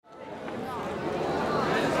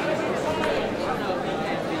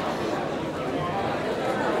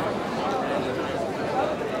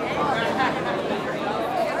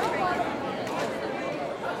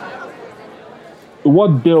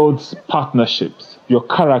what builds partnerships? Your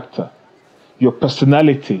character, your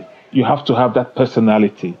personality. You have to have that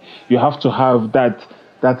personality. You have to have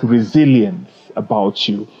that resilience about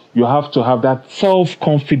you. You have to have that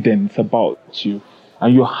self-confidence about you.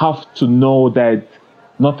 And you have to know that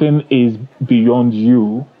nothing is beyond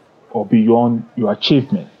you or beyond your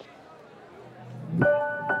achievement.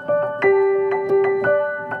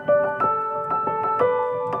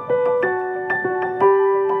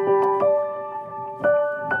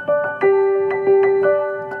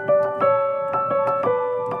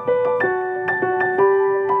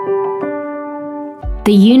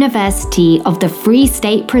 The University of the Free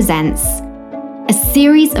State presents a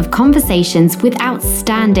series of conversations with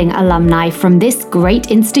outstanding alumni from this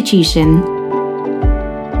great institution.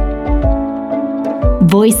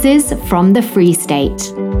 Voices from the Free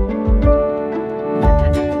State.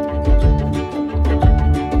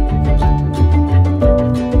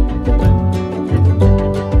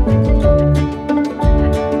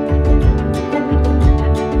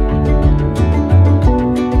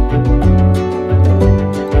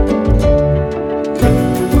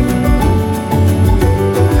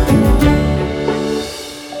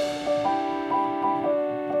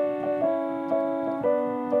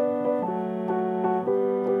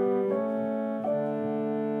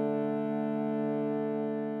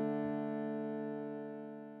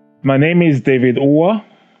 My name is David Uwa.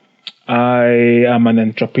 I am an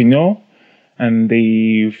entrepreneur and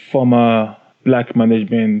the former Black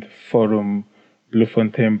Management Forum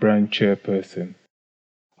Bloemfontein branch chairperson.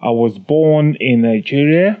 I was born in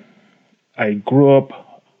Nigeria. I grew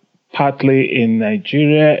up partly in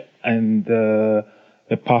Nigeria and a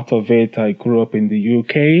part of it I grew up in the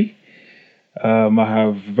UK. I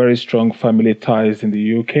have very strong family ties in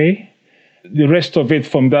the UK. The rest of it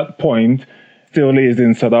from that point still is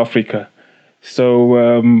in South Africa. So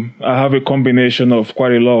I have a combination of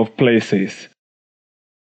quite a lot of places.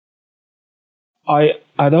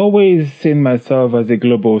 I'd always seen myself as a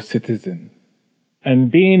global citizen. And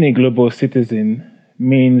being a global citizen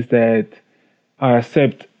means that I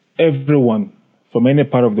accept everyone from any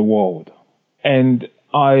part of the world. And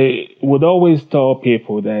I would always tell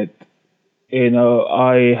people that,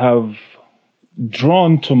 I have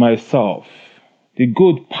drawn to myself the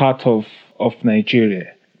good part of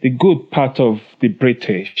Nigeria, the good part of the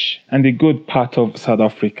British, and the good part of South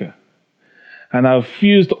Africa. And I've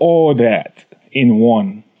fused all that in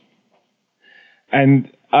one.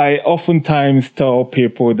 And I oftentimes tell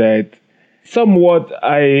people that somewhat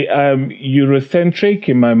I am Eurocentric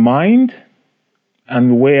in my mind and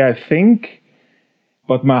the way I think,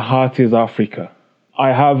 but my heart is Africa. I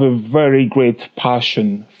have a very great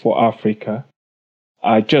passion for Africa.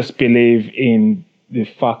 I just believe in the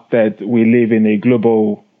fact that we live in a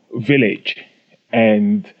global village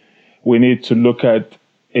and we need to look at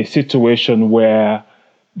a situation where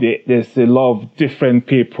there's a lot of different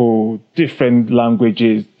people, different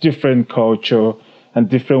languages, different culture, and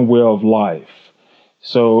different way of life.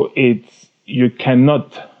 So you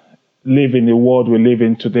cannot live in the world we live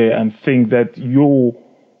in today and think that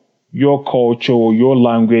your culture or your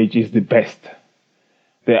language is the best.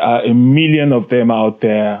 There are a million of them out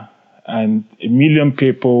there and a million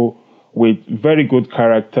people with very good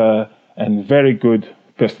character and very good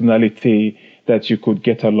personality that you could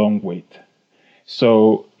get along with.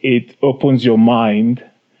 So it opens your mind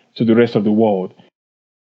to the rest of the world.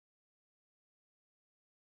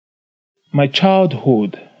 My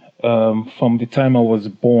childhood, from the time I was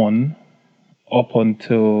born up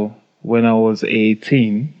until when I was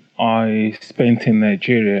 18, I spent in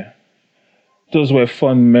Nigeria. Those were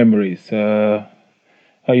fun memories.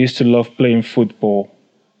 I used to love playing football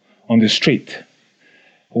on the street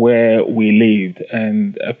where we lived.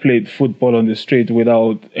 And I played football on the street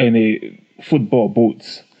without any football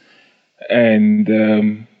boots.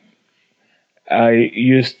 And I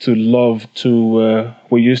used to love to,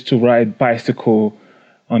 we used to ride bicycle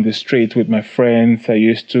on the street with my friends. I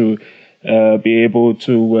used to be able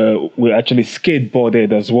to, we actually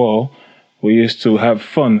skateboarded as well. We used to have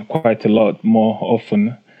fun quite a lot more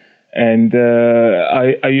often. And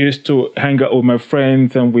I used to hang out with my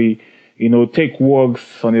friends and we, take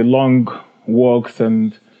walks on the long walks.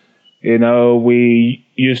 And, we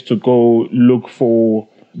used to go look for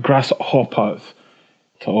grasshoppers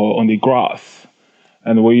on the grass.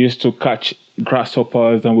 And we used to catch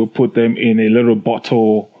grasshoppers and we put them in a little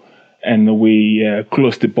bottle and we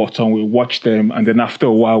close the bottle and we watch them. And then after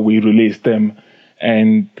a while, we release them.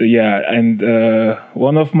 And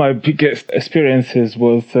one of my biggest experiences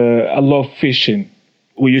was I love fishing.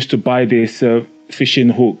 We used to buy these fishing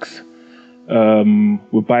hooks.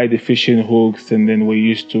 We buy the fishing hooks and then we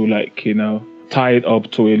used to tie it up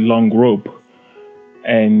to a long rope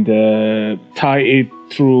and tie it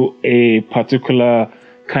through a particular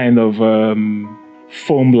kind of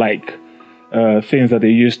foam-like things that they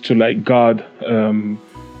use to like guard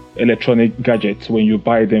electronic gadgets when you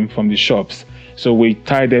buy them from the shops. So we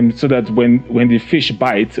tie them so that when the fish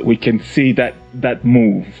bites, we can see that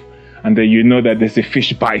move, and then you know that there's a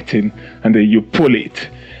fish biting, and then you pull it.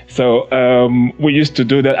 So we used to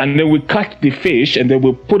do that, and then we catch the fish, and then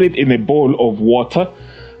we put it in a bowl of water,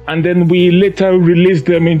 and then we later release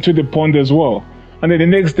them into the pond as well. And then the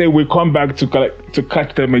next day we come back to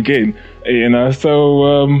catch them again, you know.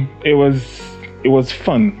 So it was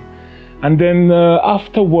fun. And then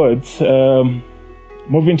afterwards,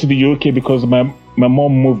 moving to the UK, because my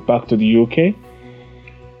mom moved back to the UK.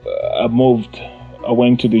 I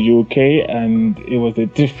went to the UK, and it was a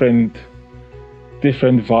different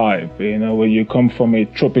vibe, you know, where you come from a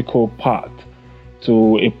tropical part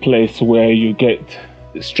to a place where you get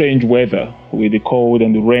strange weather with the cold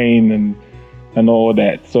and the rain and all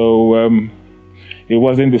that. So it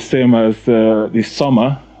wasn't the same as the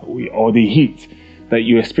summer or the heat that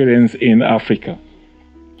you experience in Africa.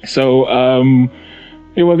 So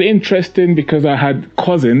it was interesting because I had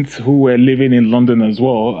cousins who were living in London as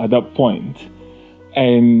well at that point.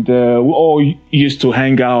 And we all used to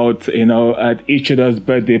hang out, you know, at each other's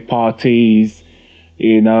birthday parties,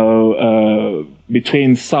 you know,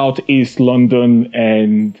 between Southeast London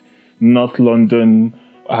and North London.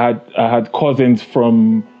 I had cousins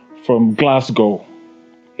from Glasgow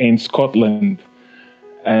in Scotland,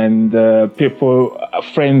 and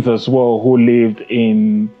friends as well who lived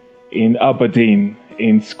in Aberdeen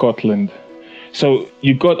in Scotland. So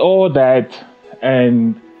you got all that,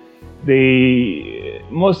 and the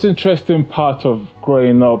most interesting part of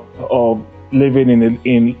growing up or living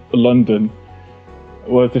in London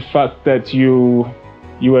was the fact that you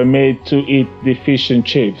were made to eat the fish and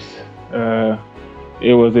chips.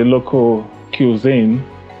 It was a local cuisine.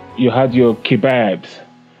 You had your kebabs,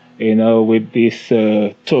 you know, with these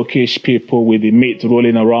Turkish people with the meat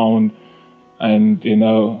rolling around, and you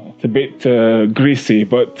know, it's a bit greasy,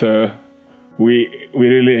 but we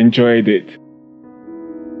really enjoyed it.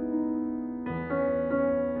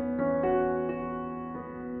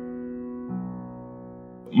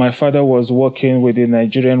 My father was working with the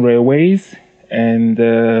Nigerian Railways, and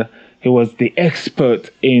he was the expert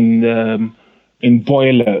in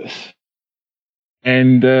boilers.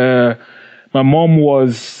 And my mom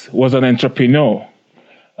was an entrepreneur.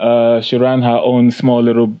 She ran her own small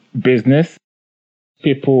little business.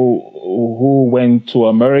 People who went to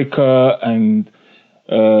America and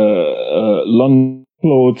long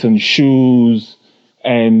clothes and shoes,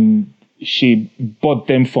 and she bought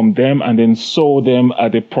them from them and then sold them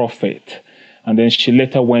at a profit. And then she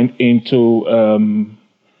later went into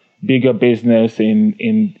bigger business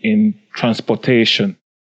in transportation.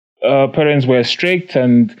 Parents were strict,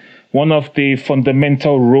 and one of the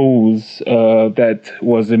fundamental rules that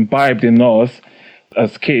was imbibed in us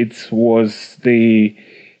as kids was the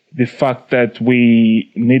fact that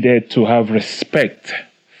we needed to have respect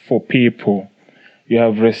for people. You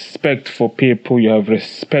have respect for people, you have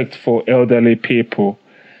respect for elderly people.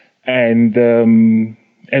 And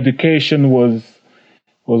education was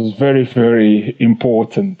very, very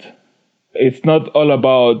important. It's not all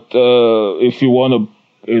about if you want to,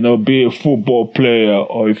 you know, be a football player,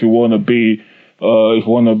 or if you want to be a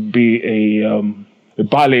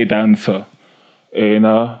ballet dancer. You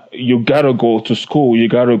know, you gotta go to school, you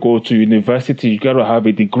gotta go to university, you gotta have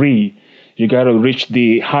a degree, you gotta reach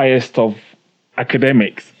the highest of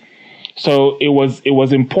academics. So it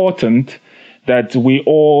was important that we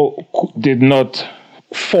all did not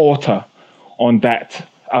falter on that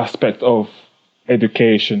aspect of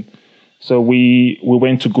education. So we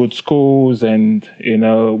went to good schools, and you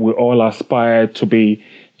know, we all aspired to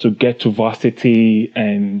get to varsity,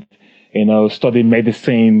 and you know, study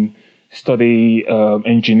medicine, study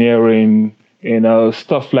engineering, you know,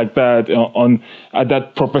 stuff like that at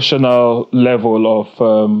that professional level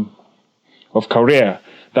of career.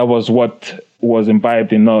 That was what was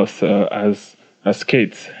imbibed in us as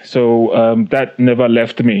kids. So that never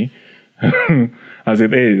left me, as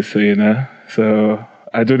it is, you know. So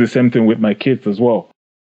I do the same thing with my kids as well.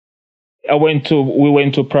 We went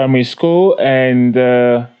to primary school, and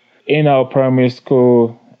in our primary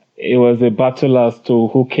school, it was a battle as to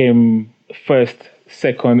who came first,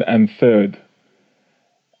 second, and third.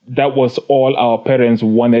 That was all our parents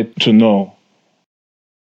wanted to know.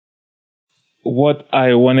 What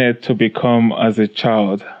I wanted to become as a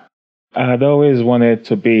child, I had always wanted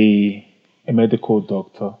to be a medical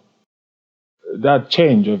doctor. that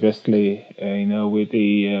change, obviously, with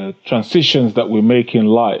the transitions that we make in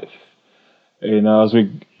life.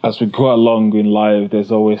 As we go along in life,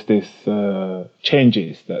 there's always this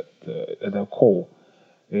changes that occur.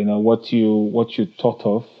 What you thought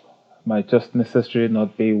of might just necessarily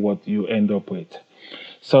not be what you end up with.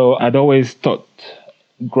 So I'd always thought,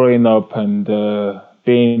 growing up and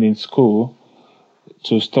being in school,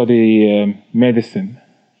 to study medicine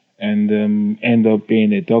and end up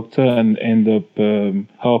being a doctor and end up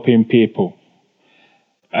helping people.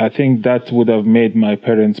 I think that would have made my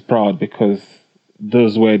parents proud, because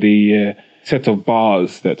those were the set of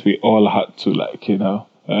bars that we all had to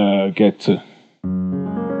get to.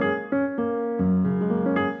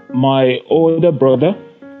 My older brother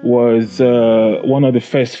was one of the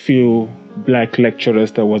first few black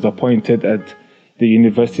lecturers that was appointed at the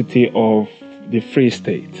University of the Free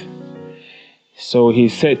State. So he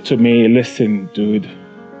said to me, "Listen, dude,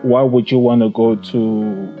 why would you want to go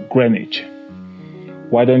to Greenwich?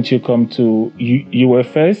 Why don't you come to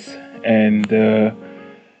UFS? And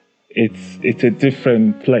it's a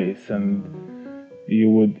different place, and you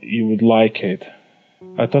would like it."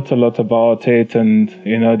 I thought a lot about it, and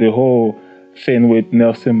the whole thing with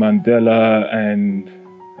Nelson Mandela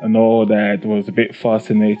and all that was a bit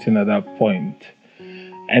fascinating at that point.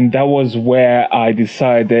 And that was where I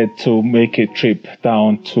decided to make a trip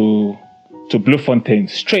down to Bloemfontein,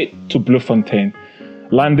 straight to Bloemfontein.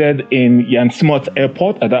 Landed in Jan Smuts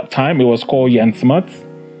Airport. At that time, it was called Jan Smuts.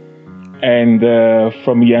 And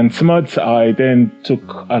from Jan Smuts, I then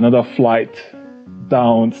took another flight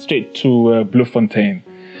down straight to Bloemfontein.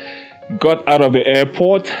 Got out of the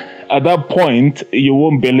airport. At that point, you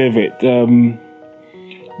won't believe it.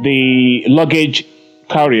 The luggage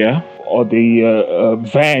carrier, or the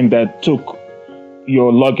van that took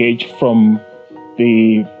your luggage from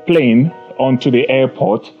the plane onto the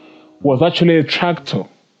airport, was actually a tractor,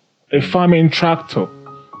 a farming tractor.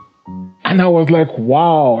 And I was like,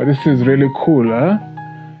 wow, this is really cool, huh?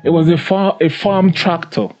 It was a farm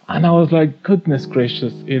tractor. And I was like, goodness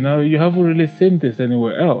gracious, you haven't really seen this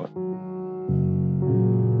anywhere else.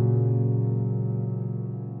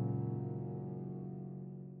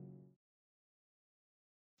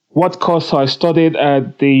 What course I studied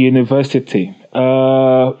at the university?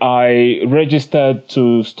 I registered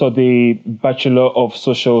to study Bachelor of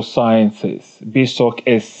Social Sciences, BSOC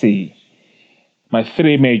SC. My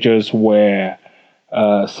three majors were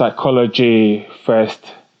psychology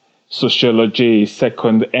first, sociology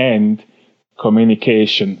second, and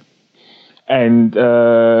communication. And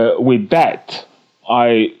with that,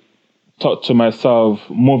 I thought to myself,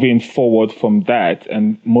 moving forward from that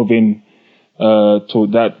and moving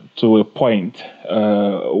to a point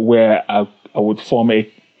where I would form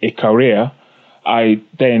a career, I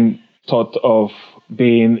then thought of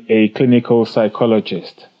being a clinical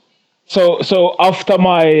psychologist. So after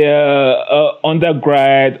my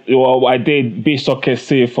undergrad, I did BSOC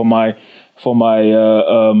SC for my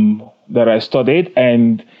that I studied,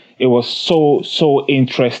 and it was so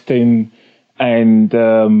interesting, and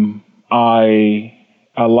I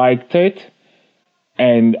liked it,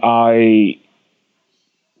 and I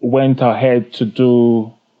went ahead to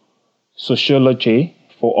do sociology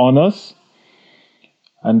for honors.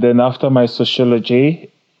 And then after my sociology,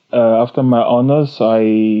 after my honors,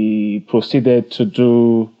 I proceeded to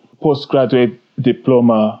do postgraduate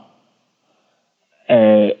diploma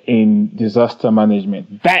in disaster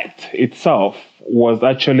management. That itself was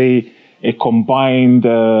actually a combined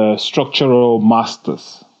structural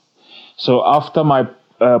master's. So after my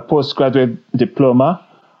postgraduate diploma,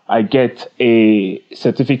 I get a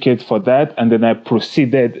certificate for that, and then I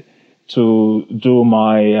proceeded to do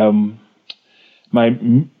my my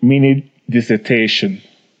mini dissertation.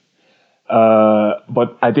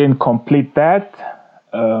 But I didn't complete that,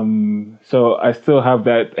 so I still have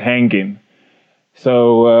that hanging.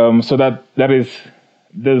 So that is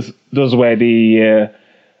those were the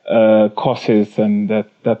courses and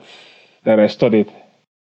that I studied.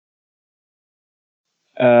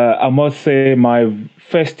 I must say, my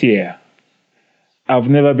first year, I've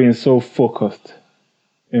never been so focused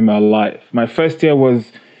in my life. My first year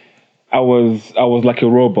I was like a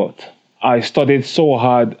robot. I studied so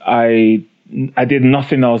hard. I did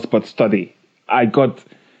nothing else but study.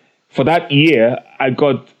 For that year, I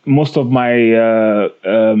got most of my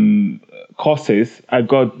courses. I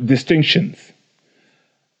got distinctions,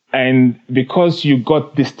 and because you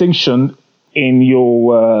got distinction in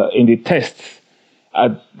the tests,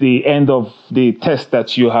 at the end of the test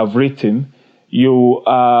that you have written, you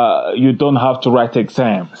don't have to write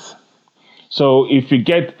exams. So if you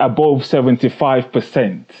get above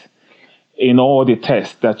 75%, in all the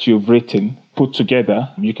tests that you've written, put together.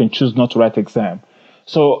 You can choose not to write exam.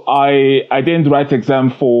 So I didn't write exam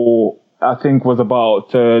for, I think, was about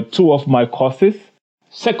 2 of my courses.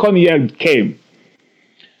 Second year came.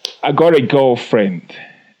 I got a girlfriend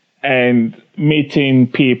and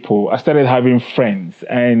meeting people. I started having friends,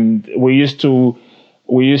 and we used to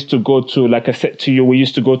go to, like I said to you, we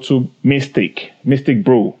used to go to Mystic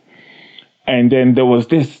Brew. And then there was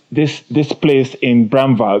this place in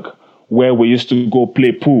Bramvag where we used to go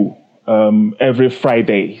play pool every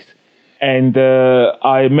Fridays. And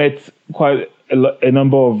I met quite a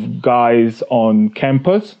number of guys on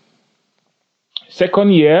campus.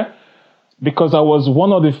 Second year, because I was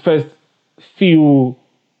one of the first few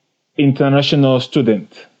international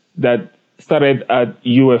students that started at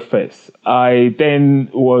UFS, I then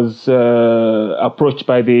was approached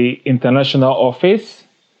by the international office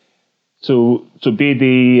to be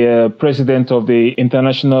the president of the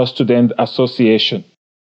International Student Association.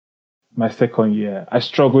 My second year, I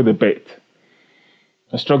struggled a bit,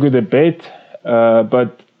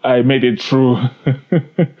 but I made it through.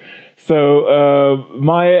 So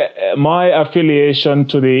my affiliation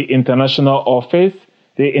to the international office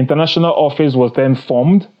was then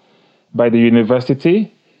formed by the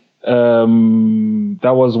university.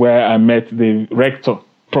 That was where I met the rector,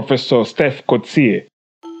 Professor Steph Coetzee.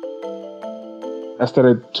 I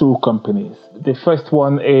started 2 companies. The first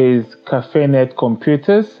one is CafeNet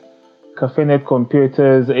Computers. CafeNet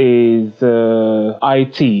Computers is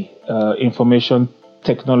IT, information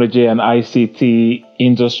technology and ICT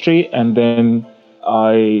industry, and then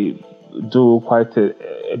I do quite a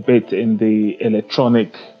bit in the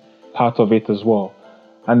electronic part of it as well.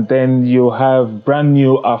 And then you have Brand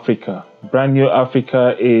New Africa. Brand New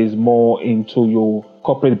Africa is more into your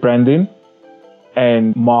corporate branding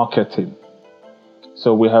and marketing.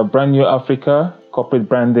 So we have Brand New Africa, corporate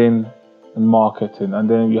branding and marketing. And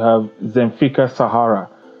then you have Zenfika Sahara.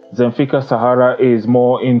 Zenfika Sahara is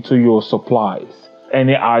more into your supplies.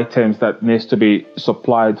 Any items that needs to be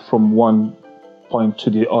supplied from one point to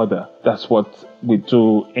the other. That's what we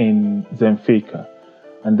do in Zenfika.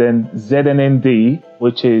 And then ZNND,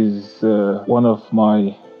 which is one of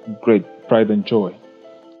my great pride and joy.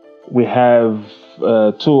 We have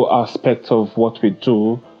 2 aspects of what we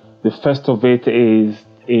do. The first of it is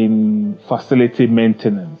in facility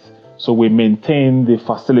maintenance. So we maintain the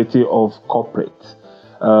facility of corporates.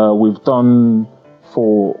 We've done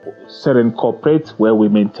for certain corporates where we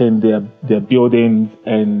maintain their buildings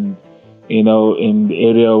and, in the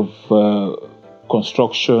area of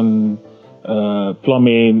construction,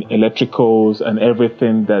 plumbing, electricals, and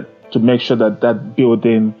everything to make sure that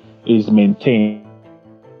building is maintained,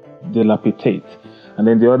 dilapidate. And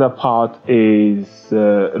then the other part is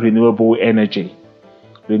renewable energy.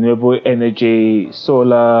 Renewable energy,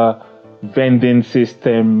 solar, vending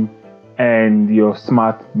system, and your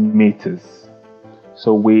smart meters.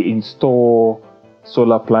 So we install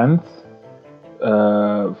solar plants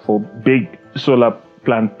for big solar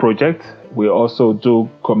plant projects. We also do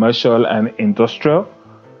commercial and industrial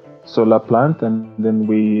solar plant, and then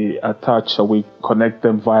we connect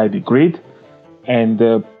them via the grid and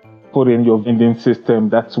put in your vending system.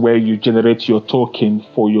 That's where you generate your token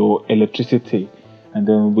for your electricity. And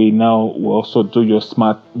then we also do your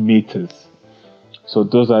smart meters. So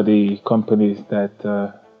those are the companies that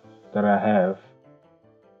I have.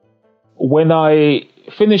 When I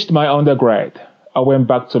finished my undergrad, I went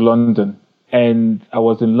back to London, and I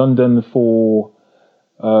was in London for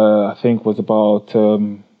I think it was about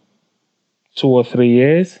 2 or 3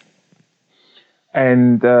 years.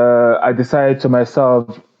 And I decided to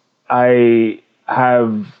myself, I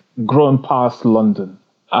have grown past London.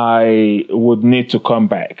 I would need to come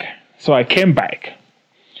back. So I came back.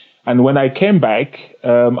 And when I came back,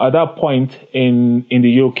 at that point in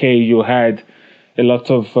the UK, you had a lot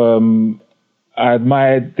of, I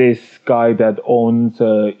admired this guy that owns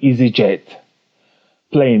EasyJet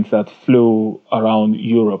planes that flew around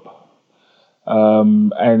Europe.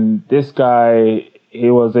 And this guy, he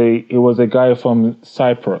was a guy from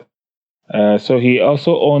Cyprus. So he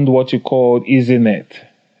also owned what you called EasyNet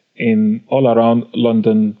in all around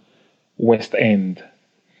London, West End,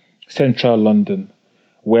 central London,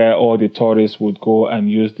 where all the tourists would go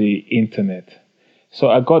and use the internet. So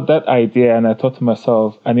I got that idea, and I thought to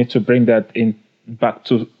myself, I need to bring that back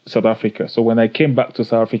to South Africa. So when I came back to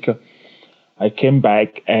South Africa, I came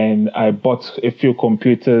back and I bought a few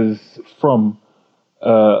computers from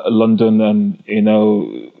London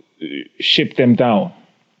and, shipped them down.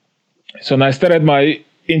 So when I started my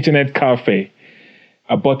internet cafe,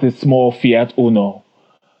 I bought a small Fiat Uno.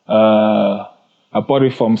 I bought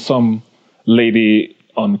it from some lady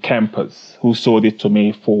on campus who sold it to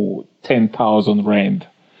me for 10,000 rand.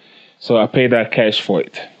 So I paid her cash for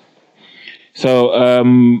it. So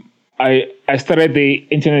I started the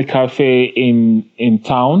internet cafe in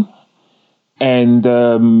town, and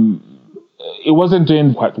it wasn't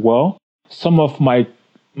doing quite well. Some of my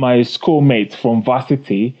schoolmates from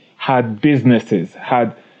varsity had businesses,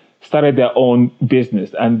 had started their own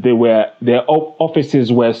business, and their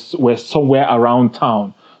offices were somewhere around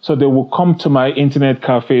town. So they would come to my internet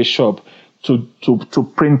cafe shop to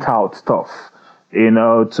print out stuff,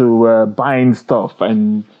 to bind stuff,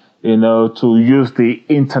 and to use the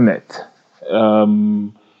internet.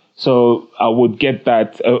 So I would get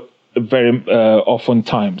that very often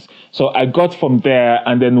times. So I got from there,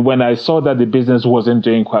 and then when I saw that the business wasn't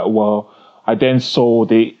doing quite well, I then sold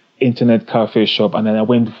the internet cafe shop, and then I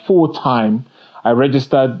went full time. I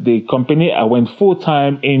registered the company. I went full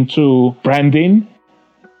time into branding,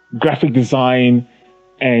 graphic design,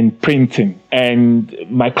 and printing. And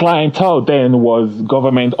my clientele then was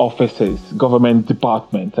government offices, government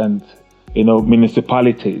departments, and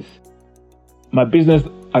municipalities. My business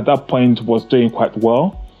at that point was doing quite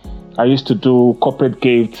well. I used to do corporate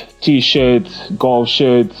gift, t-shirts, golf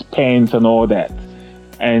shirts, pens, and all that.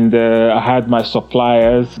 And I had my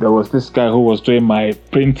suppliers. There was this guy who was doing my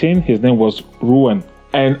printing. His name was Ruan.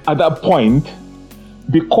 And at that point,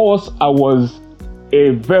 because I was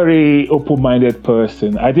a very open-minded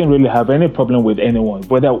person, I didn't really have any problem with anyone,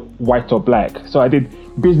 whether white or black. So I did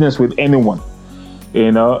business with anyone,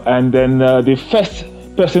 And then the first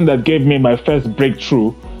person that gave me my first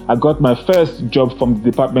breakthrough, I got my first job from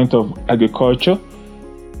the Department of Agriculture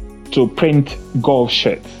to print golf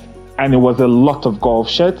shirts. And it was a lot of golf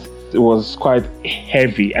shirts. It was quite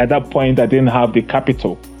heavy. At that point, I didn't have the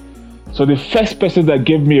capital. So the first person that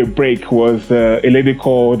gave me a break was a lady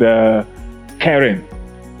called Karen.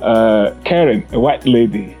 Karen, a white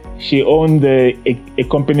lady. She owned a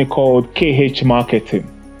company called KH Marketing.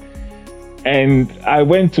 And I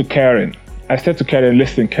went to Karen. I said to Karen,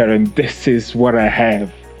 listen, Karen, this is what I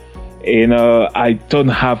have. I don't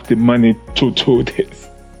have the money to do this.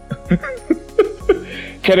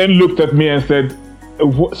 Karen looked at me and said,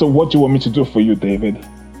 so what do you want me to do for you, David?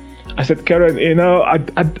 I said, Karen, I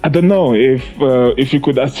don't know if you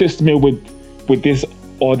could assist me with this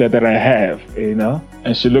order that I have,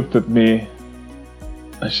 And she looked at me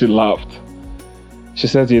and she laughed. She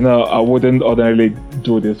said, I wouldn't ordinarily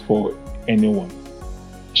do this for anyone.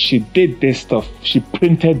 She did this stuff. She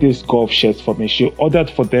printed these golf shirts for me. She ordered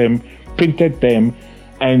for them, printed them,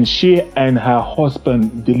 and she and her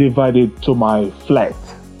husband delivered it to my flat.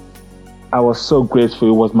 I was so grateful.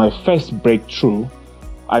 It was my first breakthrough.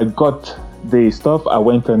 I got the stuff. I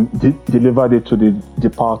went and delivered it to the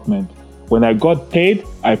department. When I got paid,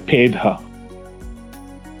 I paid her.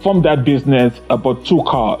 From that business, I bought 2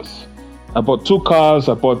 cars. I bought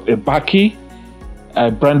a Bakkie. I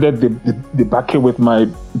branded the Bakkie with my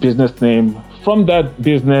business name. From that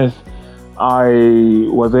business, I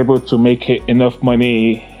was able to make enough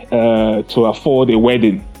money to afford a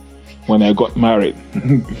wedding when I got married.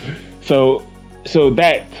 So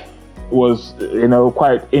that was,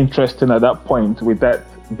 quite interesting at that point with that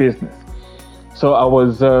business. So I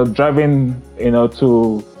was driving,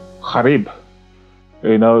 to Harib,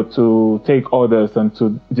 to take orders and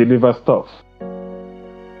to deliver stuff.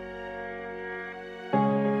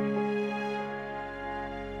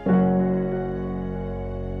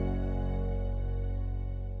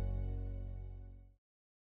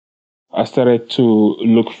 I started to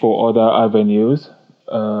look for other avenues.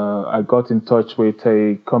 I got in touch with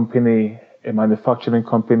a manufacturing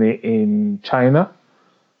company in China.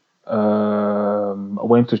 I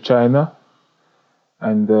went to China,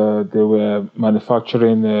 and they were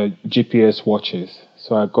manufacturing GPS watches.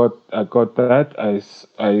 So I got that.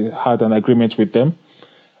 I had an agreement with them,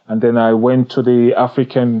 and then I went to the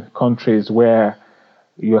African countries where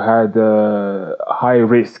you had high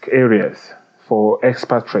risk areas for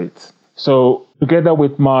expatriates. So together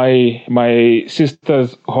with my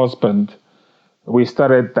sister's husband, we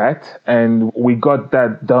started that, and we got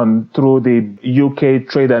that done through the UK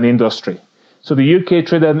Trade and Industry. So the UK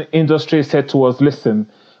Trade and Industry said to us,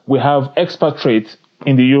 listen, we have expatriates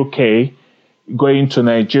in the UK going to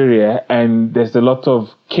Nigeria, and there's a lot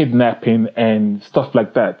of kidnapping and stuff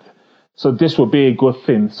like that. So this will be a good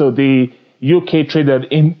thing. So the UK Trade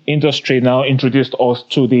and Industry now introduced us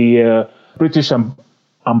to the British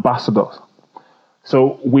ambassador.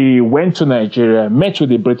 So we went to Nigeria, met with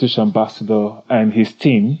the British ambassador and his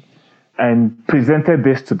team, and presented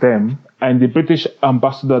this to them. And the British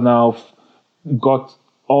ambassador now got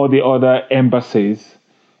all the other embassies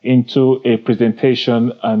into a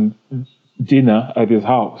presentation, and dinner at his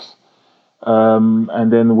house.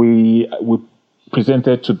 And then we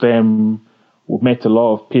presented to them. We met a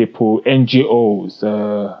lot of people, NGOs,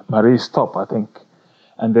 Marie Stop, I think.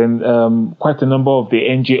 And then quite a number of the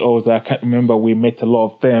NGOs, I can't remember, we met a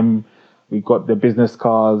lot of them. We got the business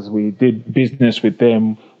cards, we did business with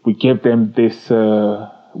them. We gave them this,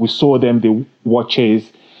 we sold them the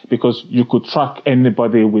watches because you could track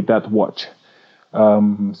anybody with that watch.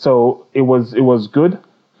 So it was good.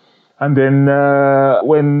 And then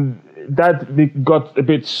when that got a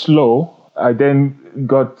bit slow, I then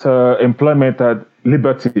got employment at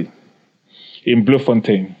Liberty in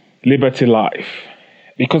Bloemfontein, Liberty Life.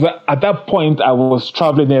 Because at that point, I was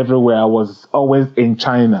traveling everywhere. I was always in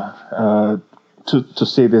China to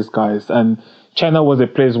see these guys. And China was a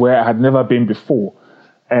place where I had never been before.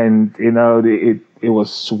 And, it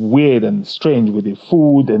was weird and strange with the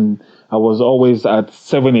food. And I was always at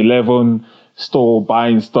 7-Eleven store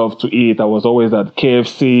buying stuff to eat. I was always at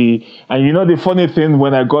KFC. And the funny thing,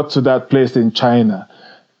 when I got to that place in China,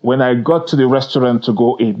 when I got to the restaurant to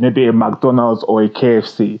go eat, maybe a McDonald's or a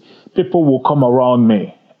KFC, people will come around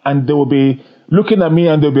me and they will be looking at me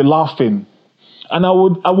and they'll be laughing. And I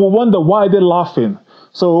would wonder why they're laughing.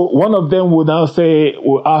 So one of them would ask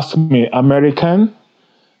me, American,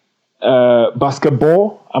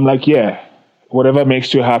 basketball? I'm like, yeah, whatever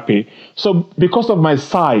makes you happy. So because of my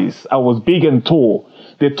size, I was big and tall.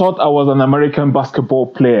 They thought I was an American basketball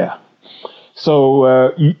player.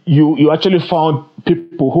 So you actually found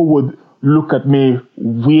people who would look at me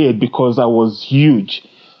weird because I was huge.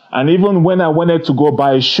 And even when I wanted to go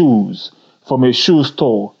buy shoes from a shoe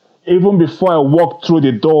store, even before I walked through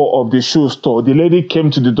the door of the shoe store, the lady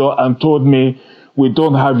came to the door and told me, we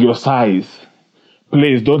don't have your size.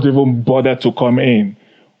 Please don't even bother to come in.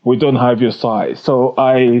 We don't have your size. So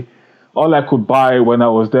all I could buy when I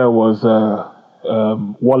was there was a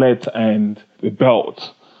wallet and a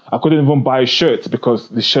belt. I couldn't even buy shirts because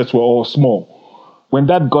the shirts were all small. When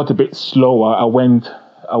that got a bit slower, I went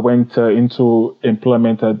into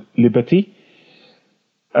employment at Liberty.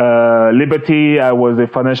 Liberty, I was a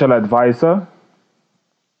financial advisor.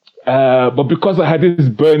 But because I had this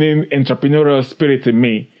burning entrepreneurial spirit in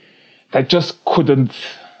me, I just couldn't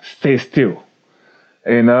stay still.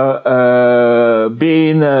 Being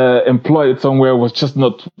employed somewhere was just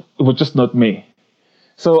not me.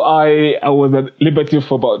 So I was at Liberty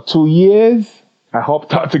for about 2 years. I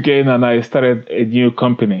hopped out again and I started a new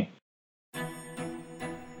company.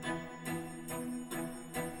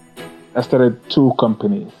 I started 2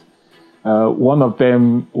 companies. One of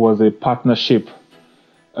them was a partnership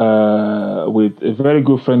with a very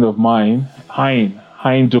good friend of mine,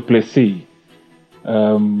 Hein Duplessis.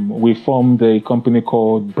 We formed a company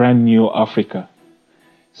called Brand New Africa.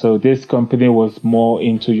 So this company was more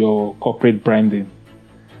into your corporate branding.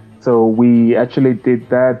 So we actually did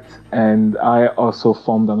that, and I also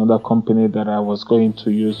formed another company that I was going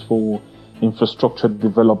to use for infrastructure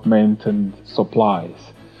development and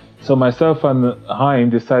supplies. So myself and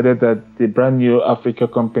Hein decided that the Brand New Africa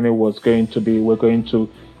company we're going to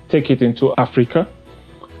take it into Africa.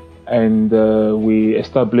 And we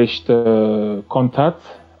established contact.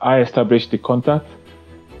 I established the contact.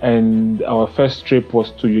 And our first trip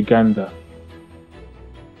was to Uganda.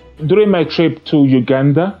 During my trip to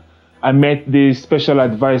Uganda, I met the special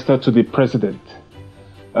advisor to the president.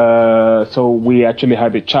 So we actually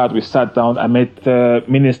had a chat. We sat down. I met the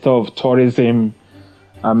Minister of Tourism.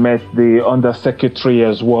 I met the Undersecretary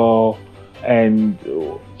as well, and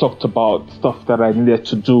talked about stuff that I needed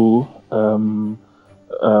to do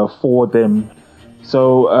for them.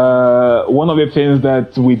 So one of the things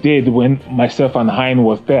that we did when myself and Hein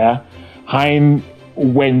was there, Hein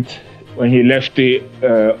when he left the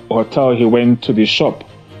hotel, he went to the shop.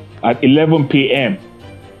 At 11 p.m.,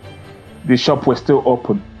 the shop was still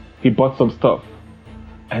open. He bought some stuff.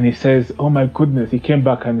 And he says, oh my goodness, he came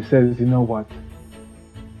back and he says, you know what?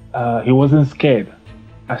 He wasn't scared.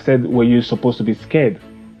 I said, were you supposed to be scared?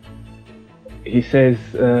 He says,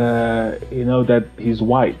 that he's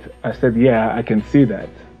white. I said, yeah, I can see that.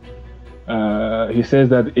 He says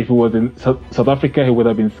that if he was in South Africa, he would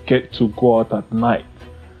have been scared to go out at night.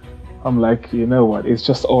 I'm like, you know what? It's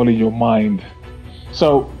just all in your mind.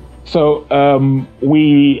 So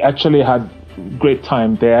we actually had great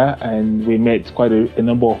time there, and we met quite a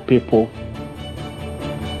number of people.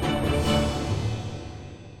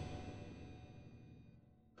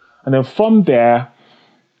 And then from there,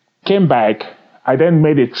 came back. I then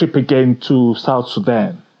made a trip again to South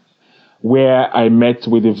Sudan, where I met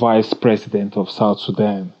with the Vice President of South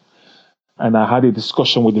Sudan. And I had a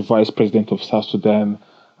discussion with the Vice President of South Sudan,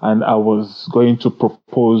 and I was going to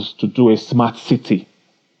propose to do a smart city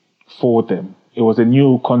for them. It was a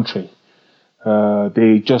new country.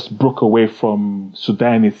 They just broke away from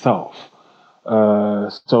Sudan itself.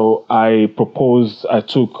 So I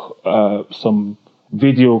took some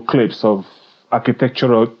video clips of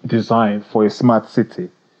architectural design for a smart city.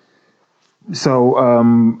 So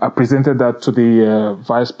I presented that to the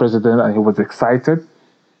vice president, and he was excited.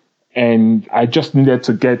 And I just needed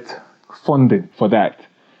to get funding for that.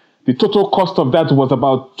 The total cost of that was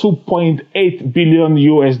about $2.8 billion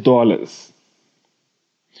US.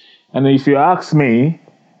 And if you ask me,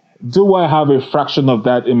 do I have a fraction of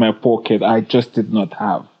that in my pocket? I just did not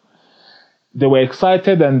have. They were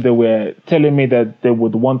excited, and they were telling me that they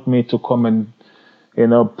would want me to come and,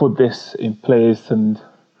 put this in place. And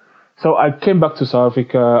so I came back to South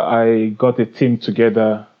Africa. I got a team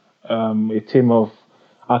together, a team of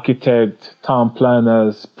architects, town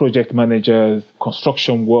planners, project managers,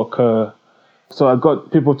 construction worker. So I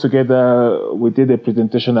got people together. We did a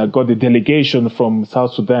presentation. I got the delegation from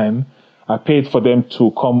South Sudan. I paid for them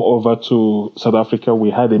to come over to South Africa. We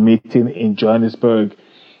had a meeting in Johannesburg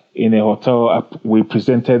in a hotel. We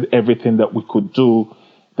presented everything that we could do,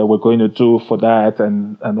 that we're going to do for that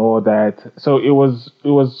and all that. So it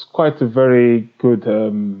was quite a very good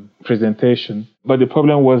presentation. But the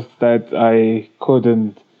problem was that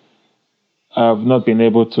I've not been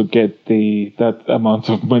able to get that amount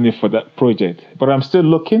of money for that project. But I'm still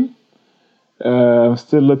looking.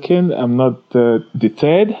 I'm not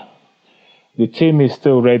deterred. The team is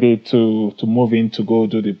still ready to move in to go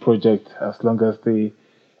do the project as long as the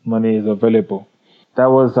money is available. That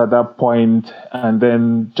was at that point. And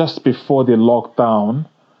then just before the lockdown,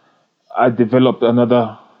 I developed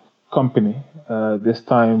another company, this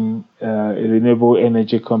time a renewable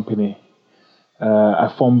energy company.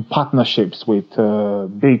 I formed partnerships with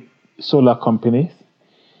big solar companies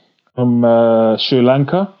from Sri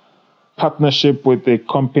Lanka, partnership with a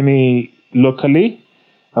company locally.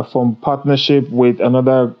 I formed partnership with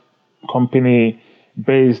another company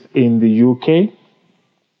based in the UK.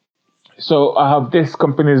 So I have these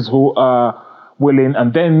companies who are willing,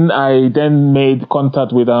 and then I made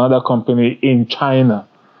contact with another company in China.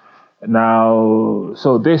 Now,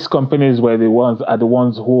 so these companies are the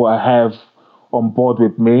ones who I have on board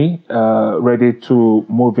with me, ready to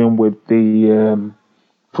move in with the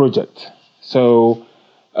project. So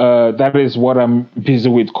that is what I'm busy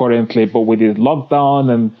with currently. But with the lockdown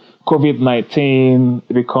and COVID-19,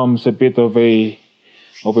 it becomes a bit of a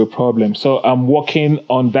problem. So I'm working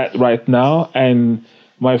on that right now, and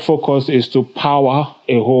my focus is to power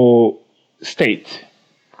a whole state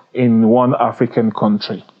in one African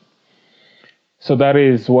country. So that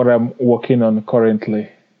is what I'm working on currently.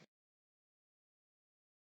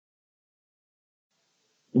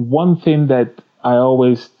 One thing that I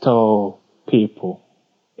always tell people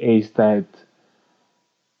is that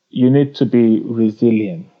you need to be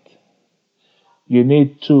resilient. You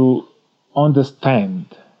need to understand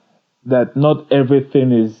that not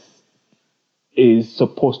everything is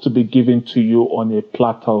supposed to be given to you on a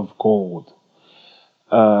platter of gold.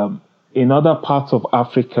 In other parts of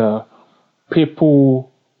Africa,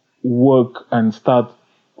 people work and start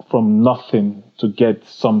from nothing to get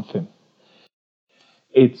something.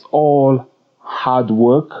 It's all hard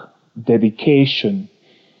work, dedication,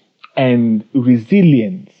 and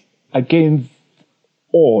resilience against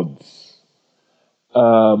odds.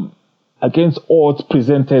 Against odds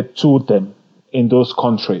presented to them in those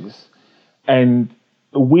countries. And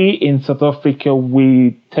we in South Africa,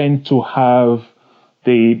 we tend to have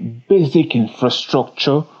the basic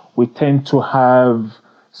infrastructure. We tend to have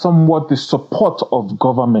somewhat the support of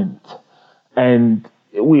government. And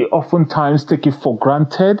we oftentimes take it for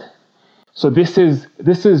granted. So this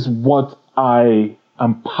is what I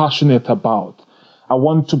am passionate about. I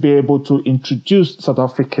want to be able to introduce South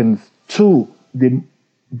Africans to the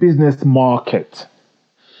business market,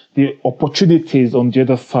 the opportunities on the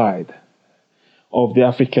other side of the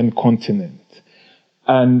African continent.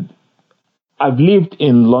 And I've lived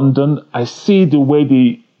in London. I see the way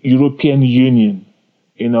the European Union,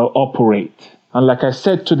 operate. And like I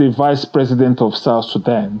said to the vice president of South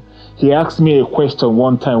Sudan, he asked me a question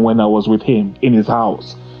one time when I was with him in his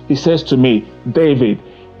house. He says to me, David,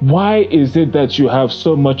 why is it that you have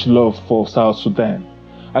so much love for South Sudan?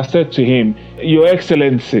 I said to him, Your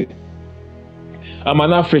Excellency, I'm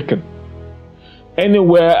an African.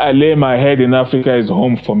 Anywhere I lay my head in Africa is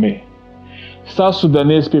home for me. South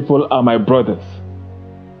Sudanese people are my brothers.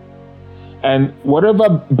 And whatever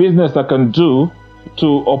business I can do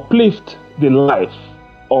to uplift the life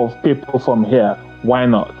of people from here, why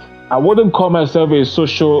not? I wouldn't call myself a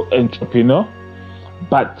social entrepreneur,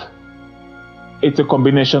 but it's a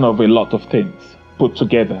combination of a lot of things put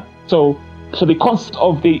together. So the concept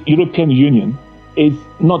of the European Union is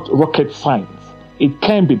not rocket science. It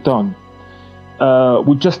can be done.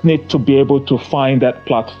 We just need to be able to find that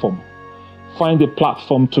platform. Find a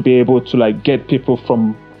platform to be able to get people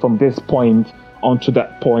from this point onto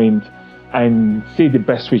that point and see the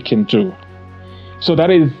best we can do. So that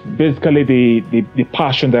is basically the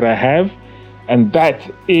passion that I have, and that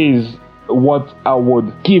is what I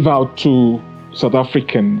would give out to South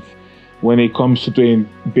Africans when it comes to doing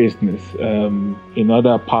business in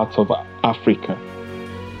other parts of Africa.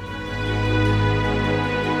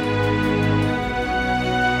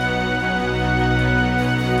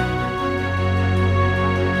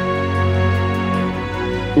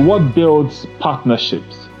 What builds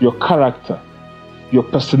partnerships? Your character, your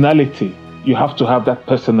personality. You have to have that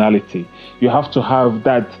personality. You have to have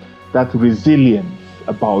that resilience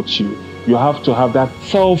about you. You have to have that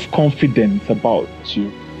self-confidence about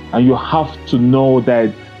you. And you have to know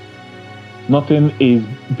that nothing is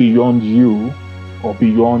beyond you or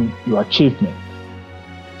beyond your achievement.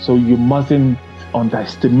 So you mustn't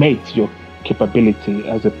underestimate your capability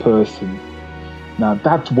as a person. Now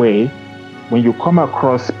that way, when you come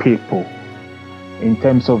across people in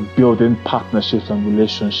terms of building partnerships and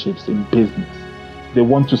relationships in business, they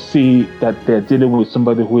want to see that they're dealing with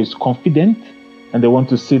somebody who is confident, and they want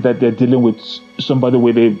to see that they're dealing with somebody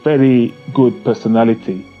with a very good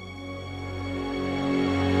personality.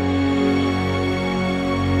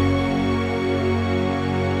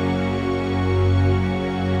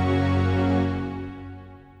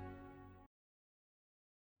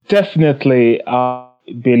 Definitely, I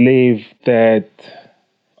believe that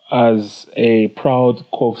as a proud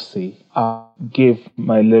Kovsi, I give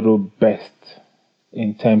my little best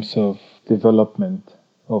in terms of development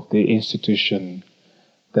of the institution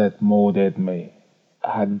that molded me.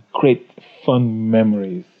 I had great fun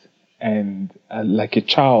memories, and like a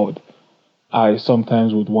child, I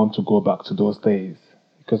sometimes would want to go back to those days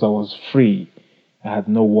because I was free. I had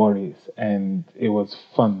no worries, and it was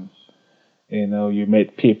fun. You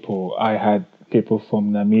met people. I had people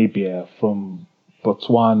from Namibia, from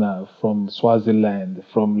Botswana, from Swaziland,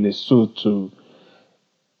 from Lesotho.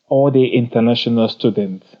 All the international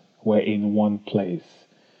students were in one place,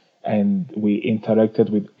 and we interacted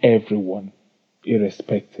with everyone,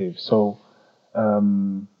 irrespective. So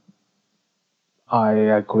I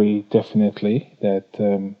agree definitely that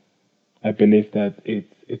I believe that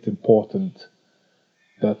it's important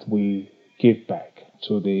that we give back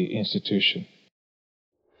to the institution.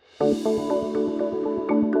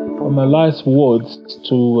 My last words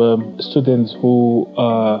to students who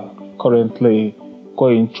are currently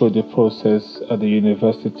going through the process at the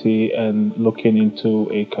university and looking into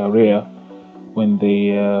a career when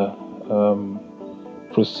they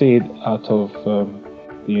proceed out of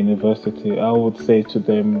the university, I would say to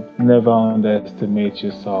them, never underestimate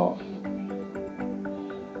yourself.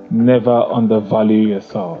 Never undervalue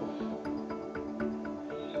yourself.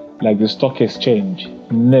 Like the stock exchange,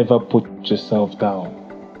 never put yourself down.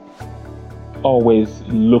 Always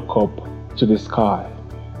look up to the sky,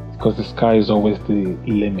 because the sky is always the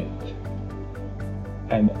limit.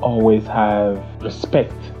 And always have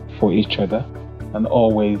respect for each other, and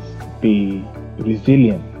always be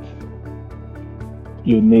resilient.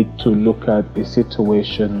 You need to look at a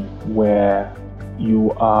situation where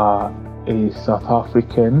you are a South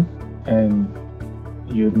African, and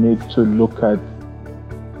you need to look at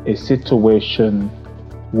a situation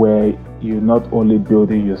where you're not only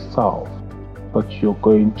building yourself, but you're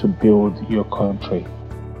going to build your country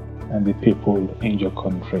and the people in your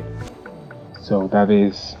country. So that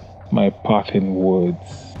is my parting words.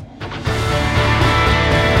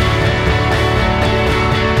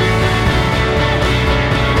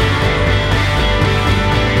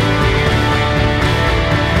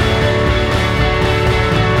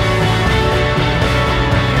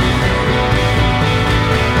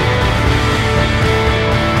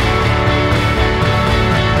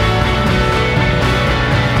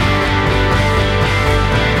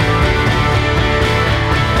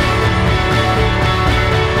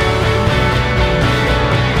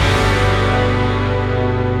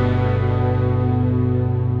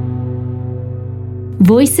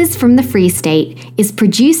 Voices from the Free State is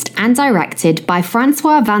produced and directed by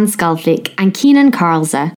Francois van Schalkwyk and Keenan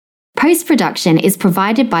Karlzer. Post-production is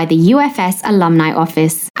provided by the UFS Alumni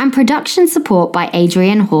Office and production support by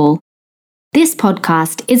Adrian Hall. This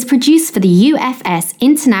podcast is produced for the UFS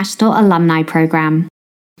International Alumni Programme.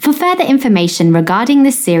 For further information regarding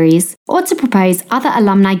this series or to propose other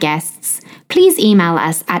alumni guests, please email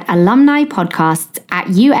us at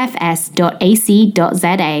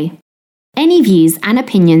alumnipodcasts@ufs.ac.za. Any views and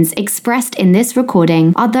opinions expressed in this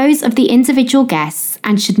recording are those of the individual guests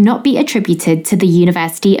and should not be attributed to the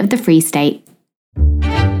University of the Free State.